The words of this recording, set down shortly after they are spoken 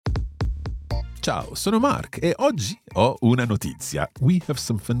Ciao, sono Mark e oggi ho una notizia. We have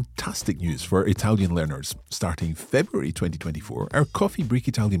some fantastic news for Italian learners. Starting February 2024, our Coffee Break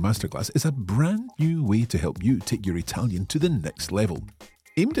Italian Masterclass is a brand new way to help you take your Italian to the next level.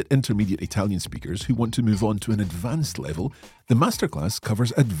 Aimed at intermediate Italian speakers who want to move on to an advanced level, the masterclass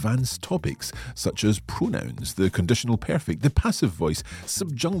covers advanced topics such as pronouns, the conditional perfect, the passive voice,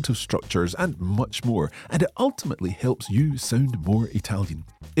 subjunctive structures, and much more, and it ultimately helps you sound more Italian.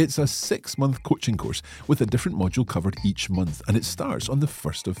 It's a 6-month coaching course with a different module covered each month, and it starts on the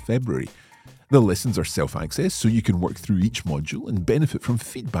 1st of February. The lessons are self-access, so you can work through each module and benefit from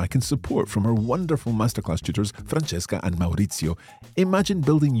feedback and support from our wonderful masterclass tutors, Francesca and Maurizio. Imagine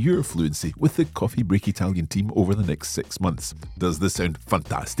building your fluency with the Coffee Break Italian team over the next 6 months. Does this sound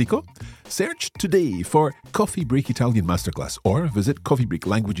fantastico? Search today for Coffee Break Italian Masterclass or visit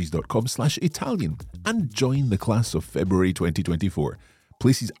coffeebreaklanguages.com/Italian and join the class of February 2024.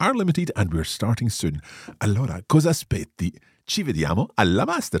 Places are limited and we're starting soon. Allora, cosa aspetti? Ci vediamo alla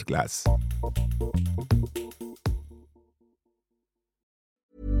masterclass!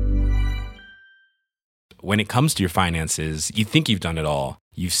 When it comes to your finances, you think you've done it all.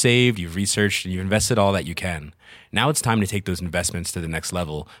 You've saved, you've researched, and you've invested all that you can. Now it's time to take those investments to the next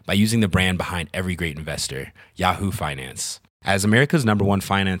level by using the brand behind every great investor, Yahoo Finance. As America's #1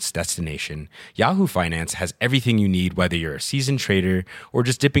 finance destination, Yahoo Finance has everything you need, whether you're a seasoned trader or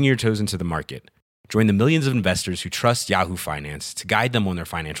just dipping your toes into the market. Join the millions of investors who trust Yahoo Finance to guide them on their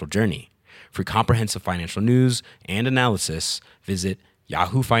financial journey. For comprehensive financial news and analysis, visit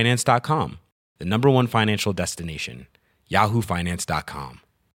yahoofinance.com, the #1 financial destination, yahoofinance.com.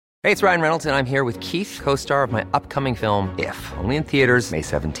 Hey, it's Ryan Reynolds, and I'm here with Keith, co-star of my upcoming film, If, only in theaters May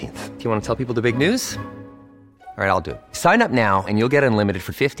 17th. Do you want to tell people the big news? All right, I'll do it. Sign up now and you'll get unlimited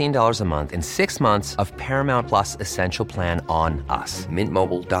for $15 a month and 6 months of Paramount Plus Essential Plan on us.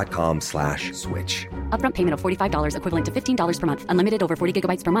 MintMobile.com/switch. Upfront payment of $45 equivalent to $15 per month. Unlimited over 40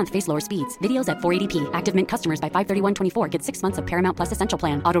 gigabytes per month. Face lower speeds. Videos at 480p. Active Mint customers by 531.24 get 6 months of Paramount Plus Essential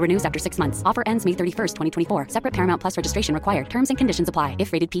Plan. Auto renews after 6 months. Offer ends May 31st, 2024. Separate Paramount Plus registration required. Terms and conditions apply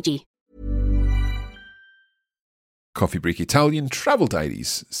if rated PG. Coffee Break Italian Travel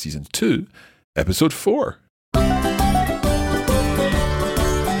Diaries, Season 2, Episode 4.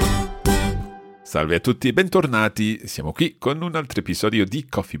 Salve a tutti e bentornati, siamo qui con un altro episodio di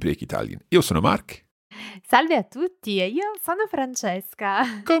Coffee Break Italian. Io sono Mark. Salve a tutti e io sono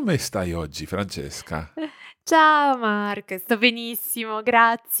Francesca. Come stai oggi, Francesca? Ciao Mark, sto benissimo,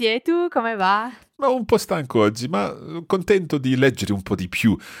 grazie. E tu come va? Ma un po' stanco oggi, ma contento di leggere un po' di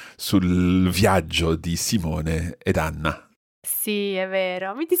più sul viaggio di Simone ed Anna. Sì, è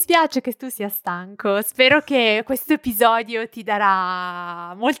vero. Mi dispiace che tu sia stanco. Spero che questo episodio ti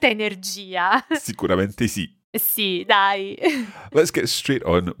darà molta energia. Sicuramente sì. Sì, dai. Let's get straight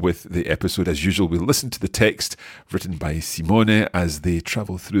on with the episode. As usual, we'll listen to the text written by Simone as they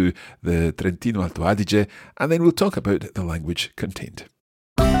travel through the Trentino Alto Adige, and then we'll talk about the language contained.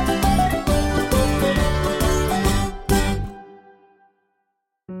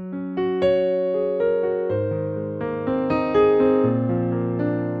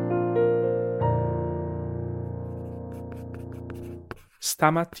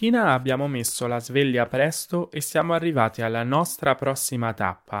 Stamattina abbiamo messo la sveglia presto e siamo arrivati alla nostra prossima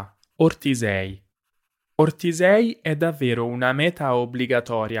tappa, Ortisei. Ortisei è davvero una meta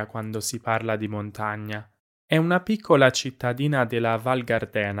obbligatoria quando si parla di montagna. È una piccola cittadina della Val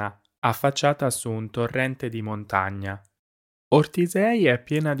Gardena, affacciata su un torrente di montagna. Ortisei è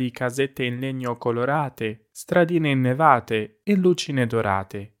piena di casette in legno colorate, stradine innevate e lucine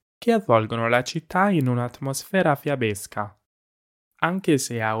dorate, che avvolgono la città in un'atmosfera fiabesca. Anche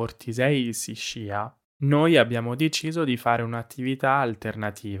se a Ortisei si scia, noi abbiamo deciso di fare un'attività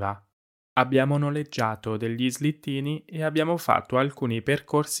alternativa. Abbiamo noleggiato degli slittini e abbiamo fatto alcuni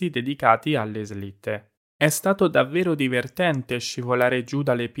percorsi dedicati alle slitte. È stato davvero divertente scivolare giù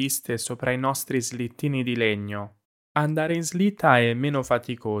dalle piste sopra i nostri slittini di legno. Andare in slitta è meno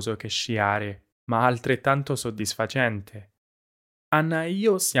faticoso che sciare, ma altrettanto soddisfacente. Anna e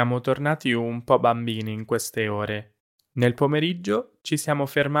io siamo tornati un po' bambini in queste ore. Nel pomeriggio ci siamo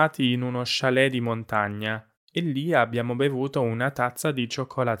fermati in uno chalet di montagna e lì abbiamo bevuto una tazza di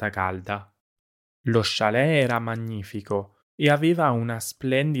cioccolata calda. Lo chalet era magnifico e aveva una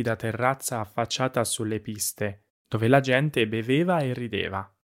splendida terrazza affacciata sulle piste, dove la gente beveva e rideva.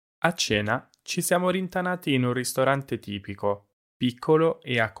 A cena ci siamo rintanati in un ristorante tipico, piccolo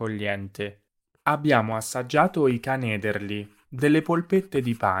e accogliente. Abbiamo assaggiato i canederli, delle polpette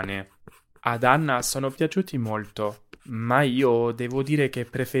di pane. Ad Anna sono piaciuti molto, ma io devo dire che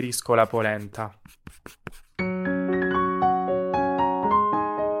preferisco la polenta.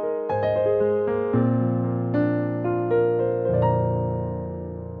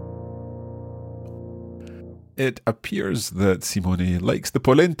 it appears that Simone likes the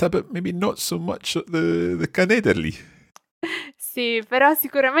polenta, but maybe not so much the canederli. Sì, però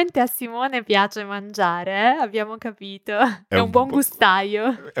sicuramente a Simone piace mangiare, abbiamo capito. È un buon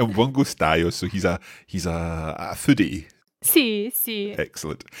gustaio. È un buon gustaio, so he's a foodie. Sì, sì.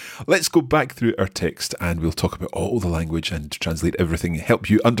 Excellent. Let's go back through our text and we'll talk about all the language and translate everything, help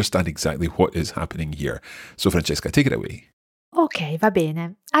you understand exactly what is happening here. So Francesca, take it away. Ok, va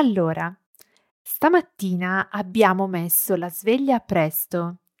bene. Allora, stamattina abbiamo messo la sveglia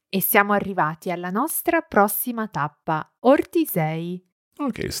presto e siamo arrivati alla nostra prossima tappa, Ortisei.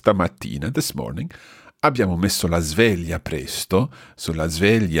 Okay, stamattina, this morning, abbiamo messo la sveglia presto. So la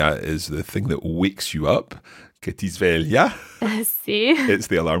sveglia is the thing that wakes you up, che ti sveglia. Sì. It's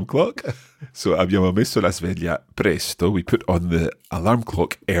the alarm clock. So abbiamo messo la sveglia presto. We put on the alarm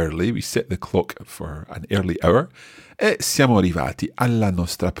clock early. We set the clock for an early hour. E siamo arrivati alla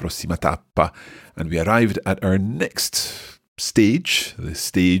nostra prossima tappa. And we arrived at our next stage, the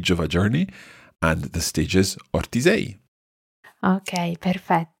stage of a journey. And the stage is Ortisei. Ok,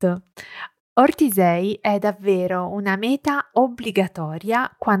 perfetto. Ortisei è davvero una meta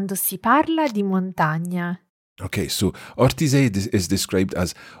obbligatoria quando si parla di montagna. Okay, so Ortisei is described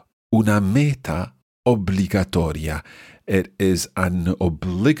as una meta obbligatoria. It is an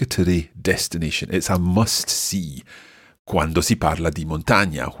obligatory destination. It's a must-see quando si parla di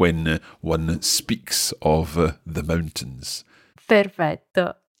montagna, when one speaks of the mountains.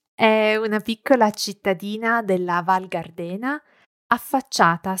 Perfetto. È una piccola cittadina della Val Gardena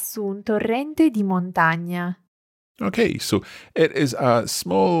affacciata su un torrente di montagna. Okay, so it is a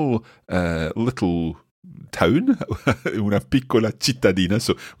small little town, una piccola cittadina.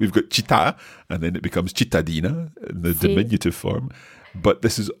 So we've got città, and then it becomes cittadina in the Sì. diminutive form. But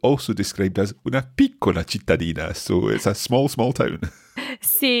this is also described as una piccola cittadina. So it's a small town.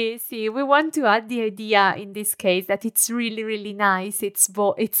 Sì, sì, we want to add the idea in this case that it's really, really nice. It's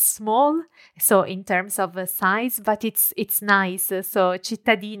small, so in terms of size, but it's nice. So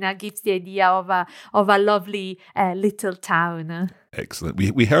cittadina gives the idea of a lovely little town. Excellent.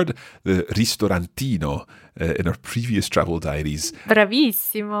 We heard the ristorantino in our previous travel diaries,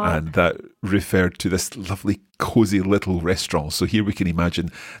 Bravissimo. and that referred to this lovely, cozy little restaurant. So here we can imagine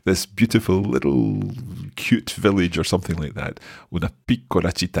this beautiful little cute village or something like that. Una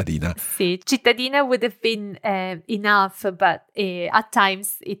piccola cittadina. Sì, cittadina would have been enough, but at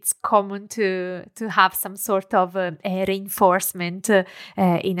times it's common to have some sort of reinforcement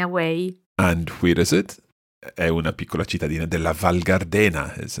in a way. And where is it? È una piccola cittadina della Val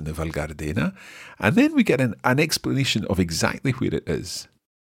Gardena. It's in the Val Gardena. And then we get an explanation of exactly where it is.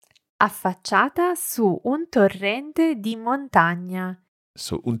 Affacciata su un torrente di montagna.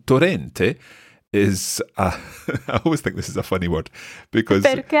 So un torrente is I always think this is a funny word because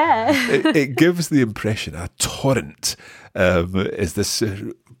Perché? it gives the impression a torrent is this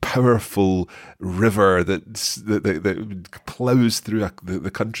powerful river that plows through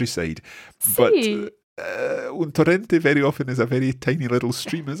the countryside. Sì. But un torrente very often is a very tiny little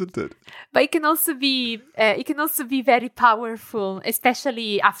stream, isn't it? But it can also be very powerful,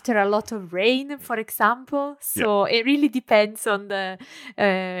 especially after a lot of rain, for example. So It really depends on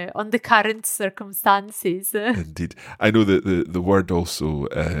the current circumstances. Indeed. I know that the word also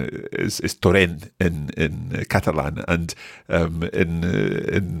is torrent in Catalan, and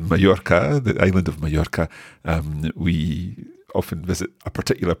in Mallorca, the island of Mallorca, we often visit a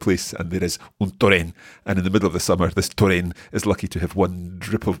particular place and there is un torrent, and in the middle of the summer this torrent is lucky to have one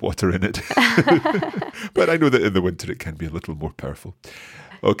drip of water in it. But I know that in the winter it can be a little more powerful.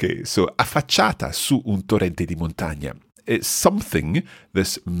 Okay, so affacciata su un torrente di montagna. It's something,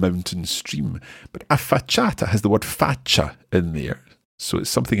 this mountain stream, but affacciata has the word faccia in there. So it's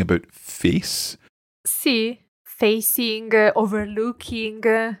something about face. Sì, facing,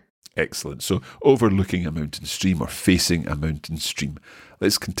 overlooking. Excellent. So overlooking a mountain stream or facing a mountain stream.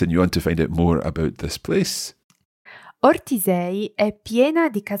 Let's continue on to find out more about this place. Ortisei è piena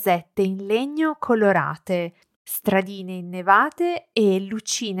di casette in legno colorate, stradine innevate e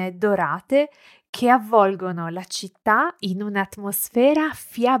lucine dorate che avvolgono la città in un'atmosfera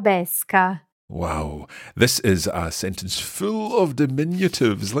fiabesca. Wow, this is a sentence full of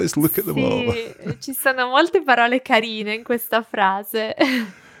diminutives. Let's look at them all. Sì, ci sono molte parole carine in questa frase.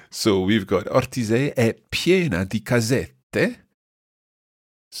 So we've got Ortisei è piena di casette.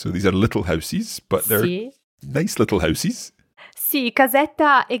 So these are little houses, but they're Sì. nice little houses. Sì,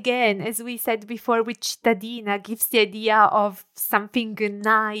 casetta, again, as we said before with cittadina, gives the idea of something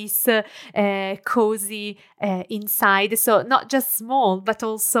nice, cozy inside. So not just small, but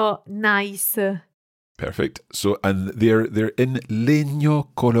also nice. Perfect. So, and they're in legno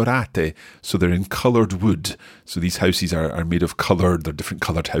colorate, so they're in coloured wood. So these houses are made of coloured, they're different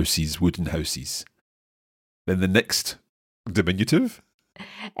coloured houses, wooden houses. Then the next diminutive.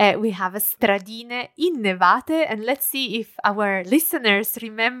 We have stradine innevate, and let's see if our listeners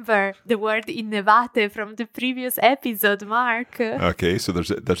remember the word innevate from the previous episode, Mark. Okay, so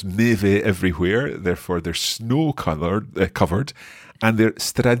there's neve everywhere, therefore they're snow covered, and they're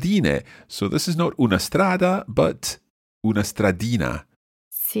stradine. So this is not una strada, but una stradina.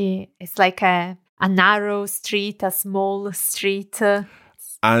 Sì, it's like a narrow street, a small street.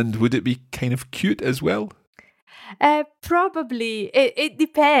 And would it be kind of cute as well? Probably. It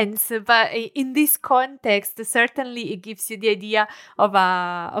depends, but in this context, certainly it gives you the idea of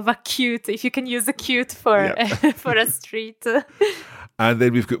a cute, if you can use a cute for for a street. And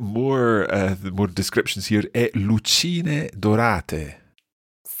then we've got more descriptions here. Lucine dorate.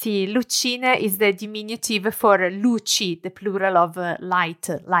 Sì, lucine is the diminutive for luci, the plural of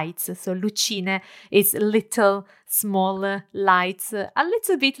lights. So lucine is little, small lights, a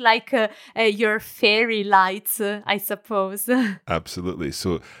little bit like your fairy lights, I suppose. Absolutely.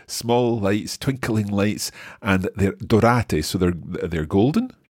 So small lights, twinkling lights, and they're dorate, so they're golden.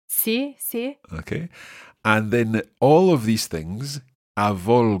 Sì. Okay. And then all of these things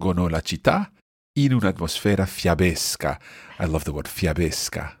avvolgono la città in un'atmosfera fiabesca. I love the word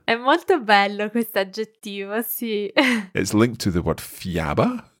fiabesca. È molto bello questo aggettivo, sì. It's linked to the word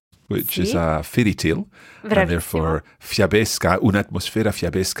fiaba, which Sì. is a fairy tale. Bravissimo. And therefore, fiabesca, un'atmosfera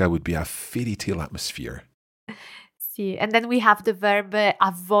fiabesca would be a fairy tale atmosphere. Sì, and then we have the verb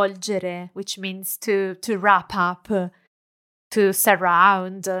avvolgere, which means to wrap up, to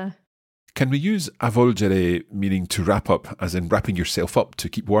surround. Can we use avvolgere meaning to wrap up, as in wrapping yourself up to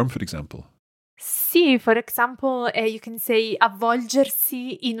keep warm, for example? Sì, for example, you can say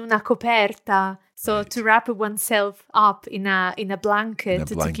avvolgersi in una coperta, so Right. to wrap oneself up in a blanket,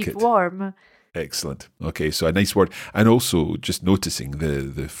 to keep warm. Excellent. Okay, so a nice word. And also just noticing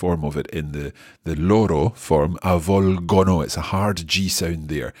the form of it in the loro form, avvolgono. It's a hard G sound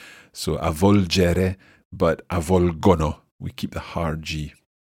there. So avvolgere, but avvolgono. We keep the hard G.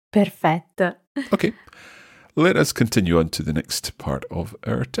 Perfetto. Okay, let us continue on to the next part of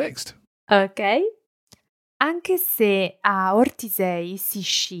our text. Ok. Anche se a Ortisei si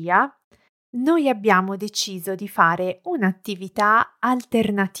scia, noi abbiamo deciso di fare un'attività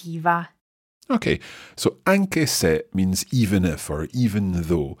alternativa. Okay, so anche se means even if or even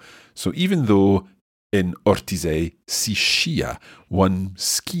though. So even though in Ortisei si scia, one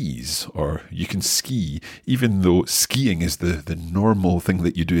skis, or you can ski, even though skiing is the normal thing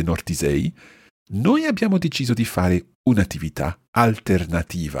that you do in Ortisei, noi abbiamo deciso di fare un'attività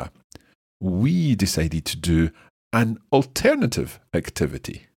alternativa. We decided to do an alternative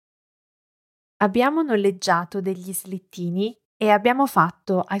activity. Abbiamo noleggiato degli slittini e abbiamo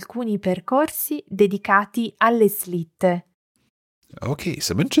fatto alcuni percorsi dedicati alle slitte. Okay,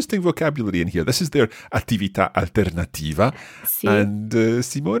 some interesting vocabulary in here. This is their attività alternativa. Sì. And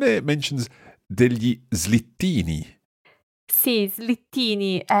Simone mentions degli slittini. Sì,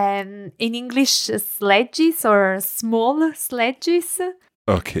 slittini. In English, sledges or small sledges.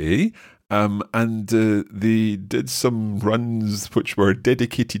 Okay. And they did some runs which were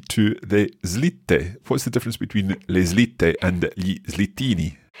dedicated to the slitte. What's the difference between le slitte and gli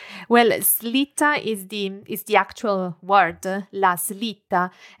slittini? Well, slitta is the actual word, la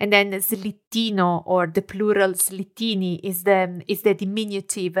slitta, and then slittino or the plural slittini is the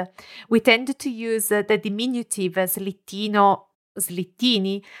diminutive. We tend to use the diminutive slittino,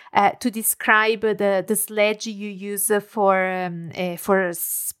 slittini, to describe the sledge you use for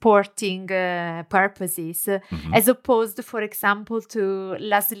sporting purposes, as opposed, for example, to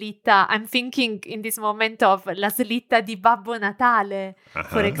la slitta. I'm thinking in this moment of la slitta di Babbo Natale,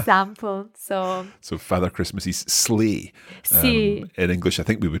 for example. So Father Christmas's sleigh. Sì. In English, I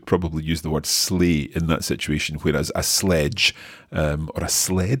think we would probably use the word sleigh in that situation, whereas a sledge or a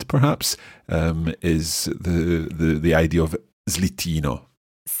sled, perhaps, is the idea of slittino.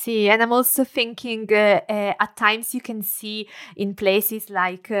 Sì, and I'm also thinking at times you can see in places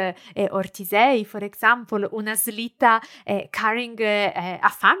like Ortisei, for example, una slitta carrying a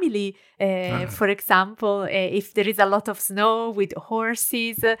family, for example, if there is a lot of snow with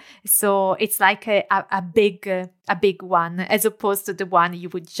horses. So it's like a big one, as opposed to the one you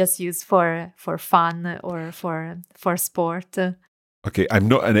would just use for fun or for sport. Okay, I'm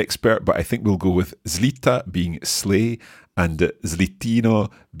not an expert, but I think we'll go with slitta being sleigh and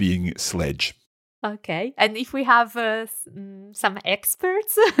slittino being sledge. Okay, and if we have some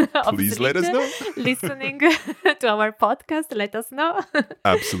experts of Please let us know. listening to our podcast, let us know.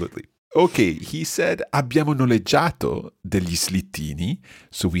 Absolutely. Okay, he said abbiamo noleggiato degli slittini,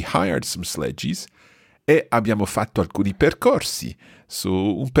 so we hired some sledges, e abbiamo fatto alcuni percorsi.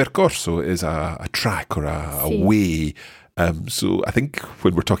 So un percorso is a track or a way. So I think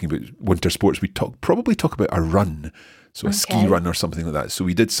when we're talking about winter sports, we probably talk about a run, so a ski run or something like that. So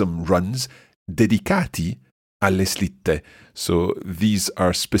we did some runs dedicati alle slitte. So these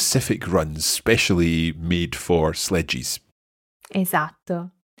are specific runs specially made for sledges.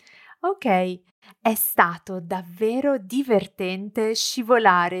 Esatto. Ok, è stato davvero divertente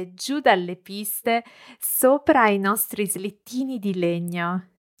scivolare giù dalle piste sopra i nostri slittini di legno.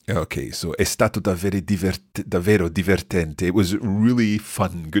 Okay, so è stato davvero divertente. It was really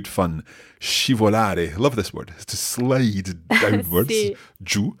fun, good fun. Scivolare, love this word, to slide downwards, Sì.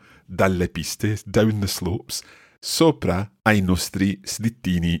 giù dalle piste, down the slopes, sopra ai nostri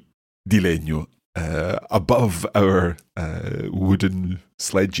slittini di legno. Above our wooden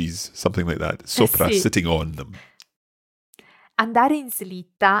sledges, something like that. Sopra, Sì. sitting on them. Andare in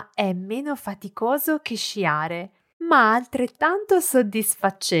slitta è meno faticoso che sciare, ma altrettanto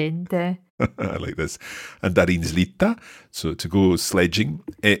soddisfacente. I like this. Andare in slitta, so to go sledging,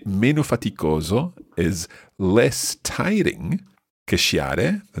 è meno faticoso, is less tiring che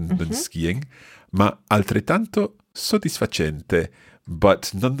sciare than skiing, ma altrettanto soddisfacente,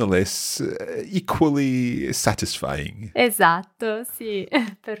 but nonetheless equally satisfying. Esatto, sì,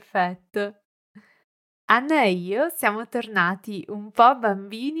 perfetto. Anna e io siamo tornati un po'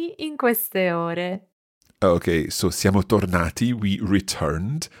 bambini in queste ore. Okay, so siamo tornati, we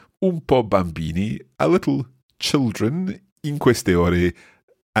returned, un po' bambini, a little children in queste ore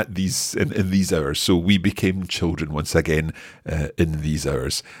at in these hours. So we became children once again in these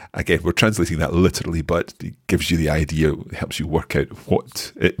hours. Again, we're translating that literally, but it gives you the idea, it helps you work out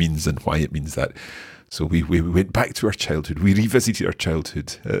what it means and why it means that. So we went back to our childhood. We revisited our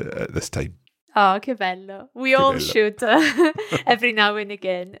childhood at this time. Oh, che bello. We all bello. should every now and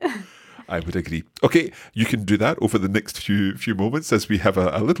again. I would agree. Okay, you can do that over the next few moments as we have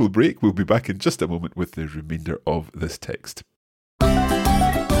a little break. We'll be back in just a moment with the remainder of this text.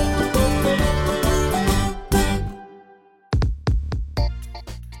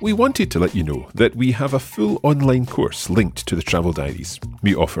 We wanted to let you know that we have a full online course linked to the Travel Diaries.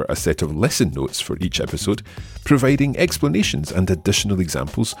 We offer a set of lesson notes for each episode, providing explanations and additional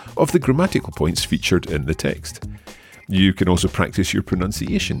examples of the grammatical points featured in the text. You can also practice your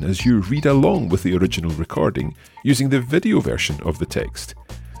pronunciation as you read along with the original recording using the video version of the text.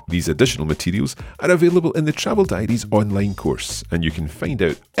 These additional materials are available in the Travel Diaries online course, and you can find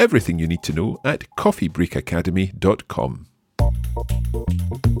out everything you need to know at coffeebreakacademy.com.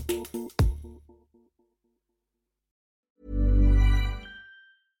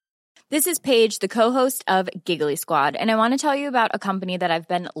 This is Paige, the co-host of Giggly Squad, and I want to tell you about a company that I've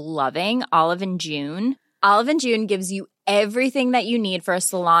been loving, Olive & June. Olive & June gives you everything that you need for a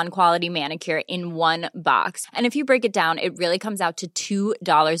salon-quality manicure in one box. And if you break it down, it really comes out to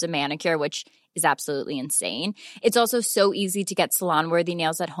 $2 a manicure, which is absolutely insane. It's also so easy to get salon-worthy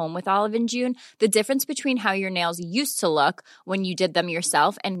nails at home with Olive & June. The difference between how your nails used to look when you did them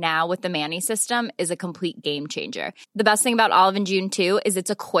yourself and now with the Mani system is a complete game changer. The best thing about Olive & June, too, is it's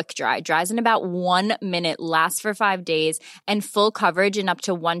a quick dry. Dries in about 1 minute, lasts for 5 days, and full coverage in up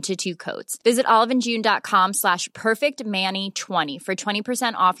to 1 to 2 coats. Visit oliveandjune.com/perfectmani20 for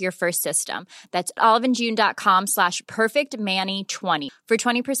 20% off your first system. That's oliveandjune.com/perfectmani20 for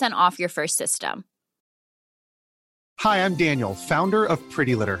 20% off your first system. Hi, I'm Daniel, founder of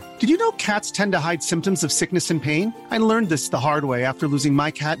Pretty Litter. Did you know cats tend to hide symptoms of sickness and pain? I learned this the hard way after losing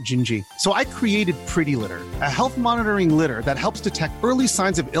my cat, Gingy. So I created Pretty Litter, a health monitoring litter that helps detect early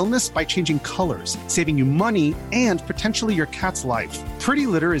signs of illness by changing colors, saving you money and potentially your cat's life. Pretty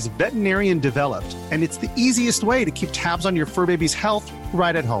Litter is veterinarian developed, and it's the easiest way to keep tabs on your fur baby's health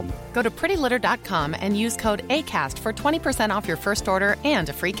right at home. Go to prettylitter.com and use code ACAST for 20% off your first order and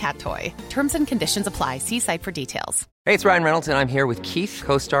a free cat toy. Terms and conditions apply. See site for details. Hey, it's Ryan Reynolds, and I'm here with Keith,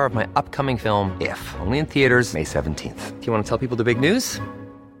 co-star of my upcoming film, If, only in theaters May 17th. Do you want to tell people the big news?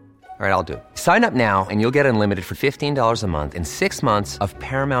 All right, I'll do it. Sign up now and you'll get unlimited for $15 a month and 6 months of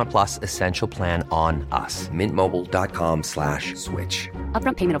Paramount Plus Essential Plan on us. MintMobile.com/switch.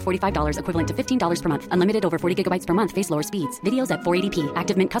 Upfront payment of $45 equivalent to $15 per month. Unlimited over 40 gigabytes per month. Face lower speeds. Videos at 480p.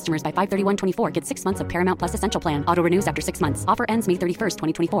 Active Mint customers by 531.24 get 6 months of Paramount Plus Essential Plan. Auto renews after 6 months. Offer ends May 31st,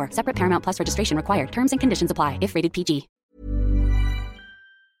 2024. Separate Paramount Plus registration required. Terms and conditions apply if rated PG.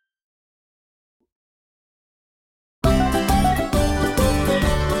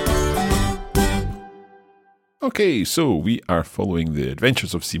 Okay, so we are following the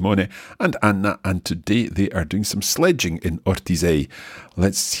adventures of Simone and Anna, and today they are doing some sledging in Ortisei.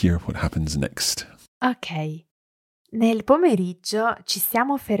 Let's hear what happens next. Ok. Nel pomeriggio ci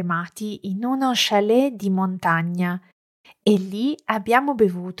siamo fermati in uno chalet di montagna e lì abbiamo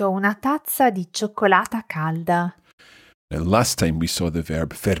bevuto una tazza di cioccolata calda. Now, last time we saw the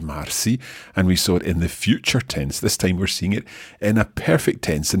verb fermarsi, and we saw it in the future tense. This time we're seeing it in a perfect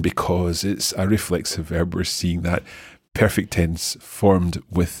tense, and because it's a reflexive verb, we're seeing that perfect tense formed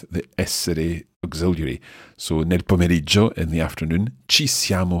with the essere auxiliary. So, nel pomeriggio, in the afternoon, ci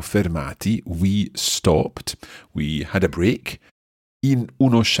siamo fermati, we stopped, we had a break, in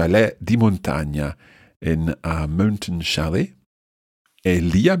uno chalet di montagna, in a mountain chalet. E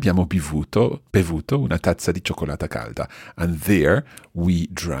lì abbiamo bevuto una tazza di cioccolata calda. And there we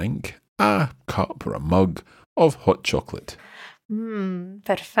drank a cup or a mug of hot chocolate.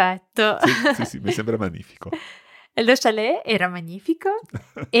 Perfetto. Sì, mi sembra magnifico. Lo chalet era magnifico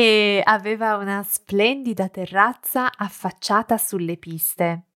e aveva una splendida terrazza affacciata sulle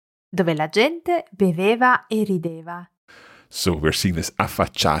piste, dove la gente beveva e rideva. So we're seeing this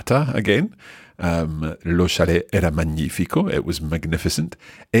affacciata again. Lo chalet era magnifico, it was magnificent,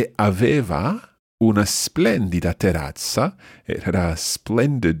 e aveva una splendida terrazza, it had a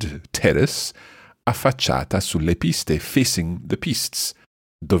splendid terrace, affacciata sulle piste, facing the pistes,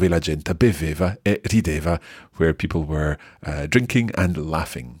 dove la gente beveva e rideva, where people were drinking and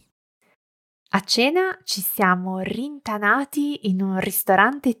laughing. A cena ci siamo rintanati in un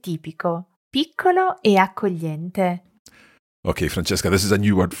ristorante tipico, piccolo e accogliente. Okay, Francesca, this is a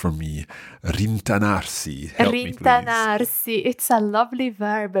new word for me. Rintanarsi. Help me, please. Rintanarsi. It's a lovely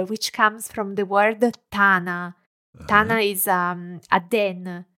verb which comes from the word tana. Tana is a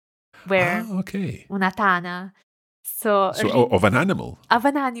den, where una tana. So of an animal. Of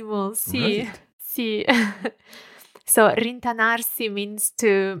an animal, sì. Right. Sì. So rintanarsi means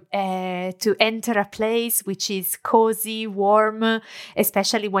to enter a place which is cozy, warm,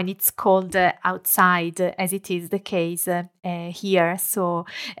 especially when it's cold outside, as it is the case here. So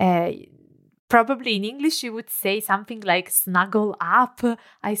probably in English you would say something like snuggle up,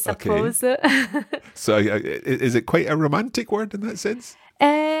 I suppose. Okay. So is it quite a romantic word in that sense?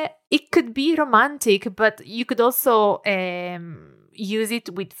 It could be romantic, but you could also use it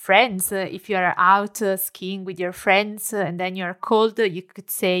with friends. If you are out skiing with your friends and then you're cold, you could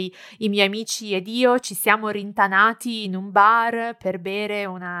say I miei amici ed io ci siamo rintanati in un bar per bere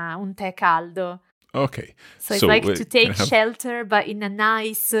un tè caldo. Okay. So it's like to take shelter, but in a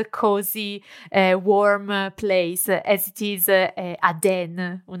nice, cozy, warm place, as it is a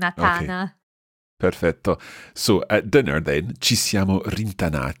den, una tana. Okay. Perfetto. So at dinner then, ci siamo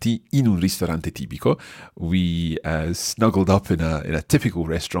rintanati in un ristorante tipico. We snuggled up in a typical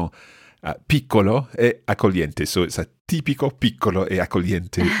restaurant, piccolo e accogliente. So it's a tipico, piccolo e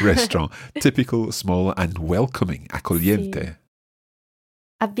accogliente restaurant. Typical, small and welcoming, accogliente. Sì.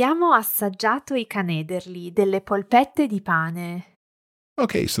 Abbiamo assaggiato i canederli, delle polpette di pane.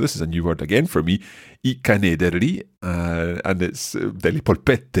 Okay, so this is a new word again for me. I canederli, and it's delle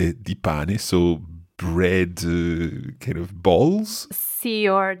polpette di pane, so bread kind of balls? Sì,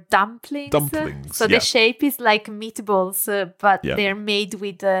 or dumplings. Dumplings, So the shape is like meatballs, but they're made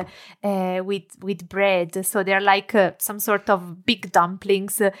with bread. So they're like some sort of big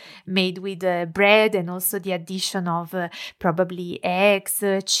dumplings made with bread and also the addition of probably eggs,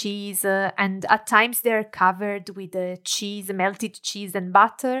 cheese, and at times they're covered with cheese, melted cheese and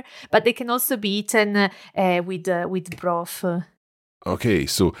butter, but they can also be eaten with broth. Okay,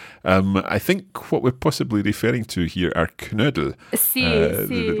 so I think what we're possibly referring to here are Knödel. Sì.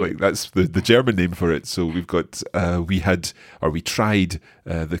 Like that's the German name for it. So we've got we tried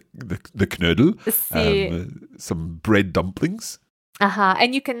the Knödel, some bread dumplings.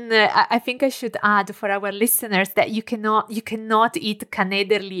 And you can. I think I should add for our listeners that you cannot eat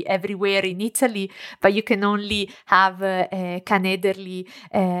canederli everywhere in Italy, but you can only have canederli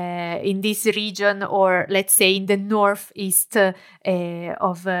in this region, or let's say in the northeast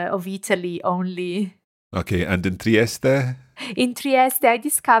of Italy only. Okay, and in Trieste? In Trieste, I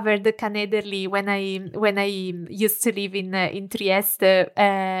discovered the canederli when I used to live in Trieste,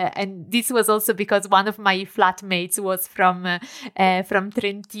 and this was also because one of my flatmates was from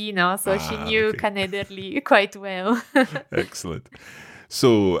Trentino, so she knew canederli quite well. Excellent.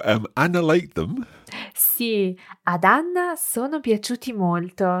 So Anna liked them. Sì, ad Anna sono piaciuti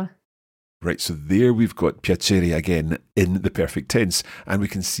molto. Right, so there we've got piacere again in the perfect tense, and we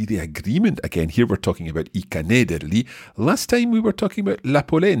can see the agreement again. Here we're talking about I canederli. Last time we were talking about la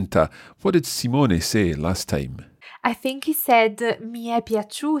polenta. What did Simone say last time? I think he said mi è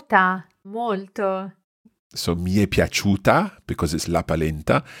piaciuta molto. So mi è piaciuta, because it's la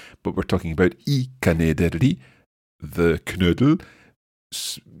polenta, but we're talking about I canederli, the knödel.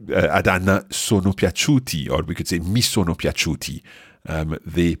 Ad Anna sono piaciuti, or we could say mi sono piaciuti.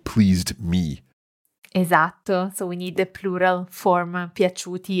 They pleased me. Esatto, so we need the plural form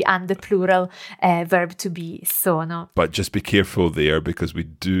piaciuti and the plural verb to be sono. But just be careful there, because we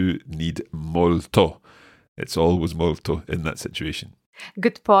do need molto. It's always molto in that situation.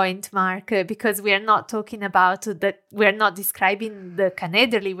 Good point, Mark, because we are not talking about that, we're not describing the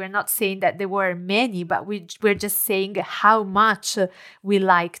canederli, we're not saying that there were many, but we're just saying how much we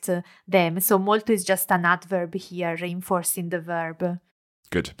liked them. So molto is just an adverb here, reinforcing the verb.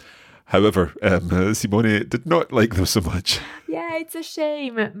 Good. However, Simone did not like them so much. Yeah, it's a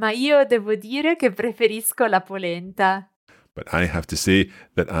shame, ma io devo dire che preferisco la polenta. But I have to say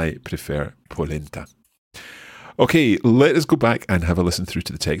that I prefer polenta. Okay, let us go back and have a listen through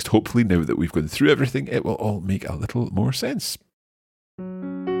to the text. Hopefully, now that we've gone through everything, it will all make a little more sense.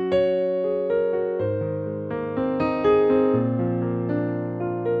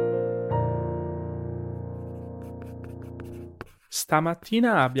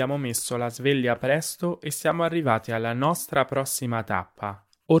 Stamattina abbiamo messo la sveglia presto e siamo arrivati alla nostra prossima tappa,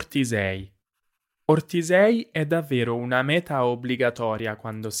 Ortisei. Ortisei è davvero una meta obbligatoria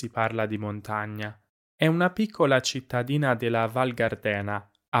quando si parla di montagna. È una piccola cittadina della Val Gardena,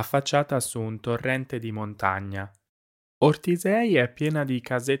 affacciata su un torrente di montagna. Ortisei è piena di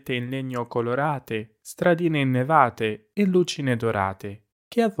casette in legno colorate, stradine innevate e lucine dorate,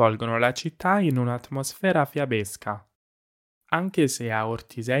 che avvolgono la città in un'atmosfera fiabesca. Anche se a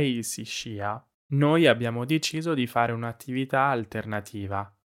Ortisei si scia, noi abbiamo deciso di fare un'attività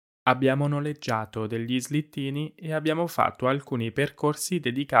alternativa. Abbiamo noleggiato degli slittini e abbiamo fatto alcuni percorsi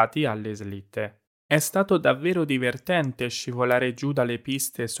dedicati alle slitte. È stato davvero divertente scivolare giù dalle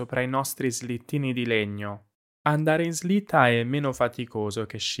piste sopra i nostri slittini di legno. Andare in slitta è meno faticoso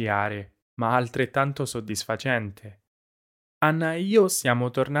che sciare, ma altrettanto soddisfacente. Anna e io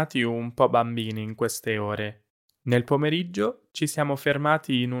siamo tornati un po' bambini in queste ore. Nel pomeriggio ci siamo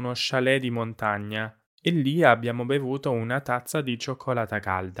fermati in uno chalet di montagna e lì abbiamo bevuto una tazza di cioccolata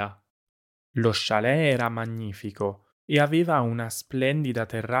calda. Lo chalet era magnifico e aveva una splendida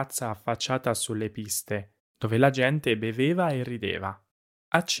terrazza affacciata sulle piste, dove la gente beveva e rideva.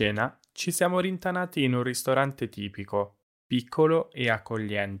 A cena ci siamo rintanati in un ristorante tipico, piccolo e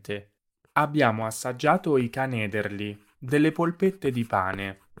accogliente. Abbiamo assaggiato i canederli, delle polpette di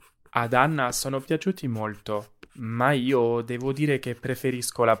pane. Ad Anna sono piaciuti molto, ma io devo dire che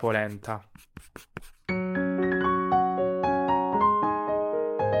preferisco la polenta.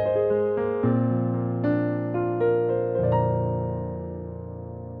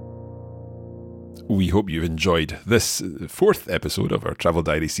 We hope you've enjoyed this fourth episode of our Travel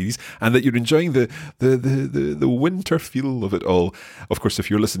Diary series and that you're enjoying the winter feel of it all. Of course, if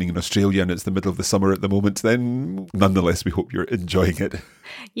you're listening in Australia and it's the middle of the summer at the moment, then nonetheless, we hope you're enjoying it.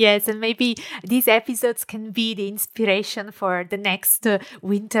 Yes, and maybe these episodes can be the inspiration for the next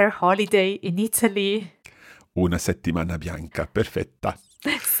winter holiday in Italy. Una settimana bianca perfetta.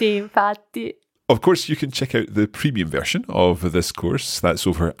 Sì, infatti. Of course, you can check out the premium version of this course. That's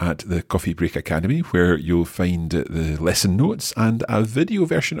over at the Coffee Break Academy, where you'll find the lesson notes and a video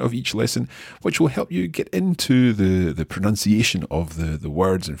version of each lesson, which will help you get into the pronunciation of the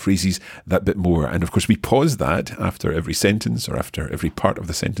words and phrases that bit more. And of course, we pause that after every sentence or after every part of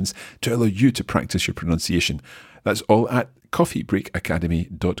the sentence to allow you to practice your pronunciation. That's all at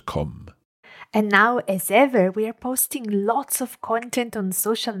coffeebreakacademy.com. And now, as ever, we are posting lots of content on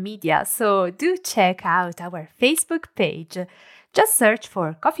social media, so do check out our Facebook page. Just search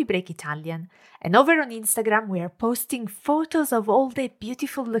for Coffee Break Italian. And over on Instagram, we are posting photos of all the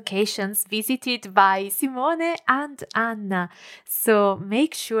beautiful locations visited by Simone and Anna. So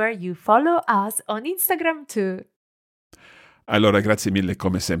make sure you follow us on Instagram too. Allora, grazie mille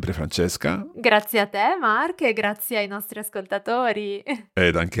come sempre Francesca. Grazie a te Mark e grazie ai nostri ascoltatori.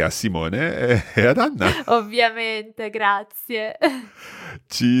 Ed anche a Simone e ad Anna. Ovviamente, grazie.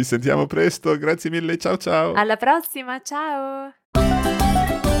 Ci sentiamo presto, grazie mille, ciao ciao. Alla prossima, ciao.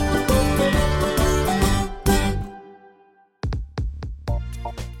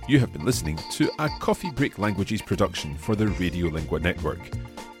 You have been listening to a Coffee Break Languages production for the Radiolingua Network.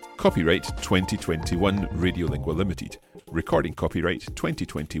 Copyright 2021 Radiolingua Limited. Recording copyright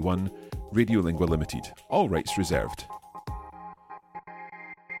 2021 Radiolingua Limited. All rights reserved.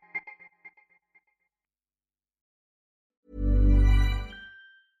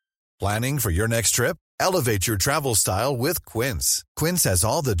 Planning for your next trip? Elevate your travel style with Quince. Quince has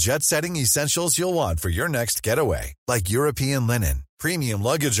all the jet-setting essentials you'll want for your next getaway, like European linen, premium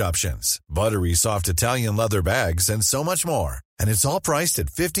luggage options, buttery soft Italian leather bags, and so much more. And it's all priced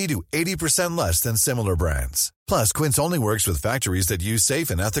at 50 to 80% less than similar brands. Plus, Quince only works with factories that use safe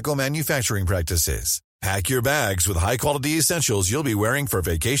and ethical manufacturing practices. Pack your bags with high-quality essentials you'll be wearing for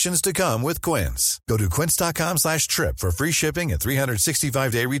vacations to come with Quince. Go to quince.com/trip for free shipping and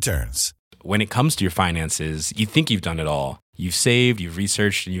 365-day returns. When it comes to your finances, you think you've done it all. You've saved, you've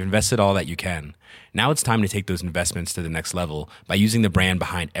researched, and you've invested all that you can. Now it's time to take those investments to the next level by using the brand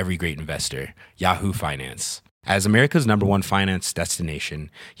behind every great investor, Yahoo Finance. As America's #1 finance destination,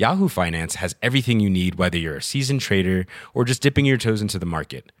 Yahoo Finance has everything you need, whether you're a seasoned trader or just dipping your toes into the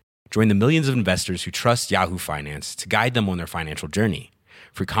market. Join the millions of investors who trust Yahoo Finance to guide them on their financial journey.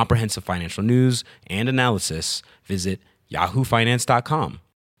 For comprehensive financial news and analysis, visit yahoofinance.com,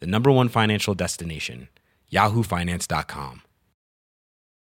 the #1 financial destination, yahoofinance.com.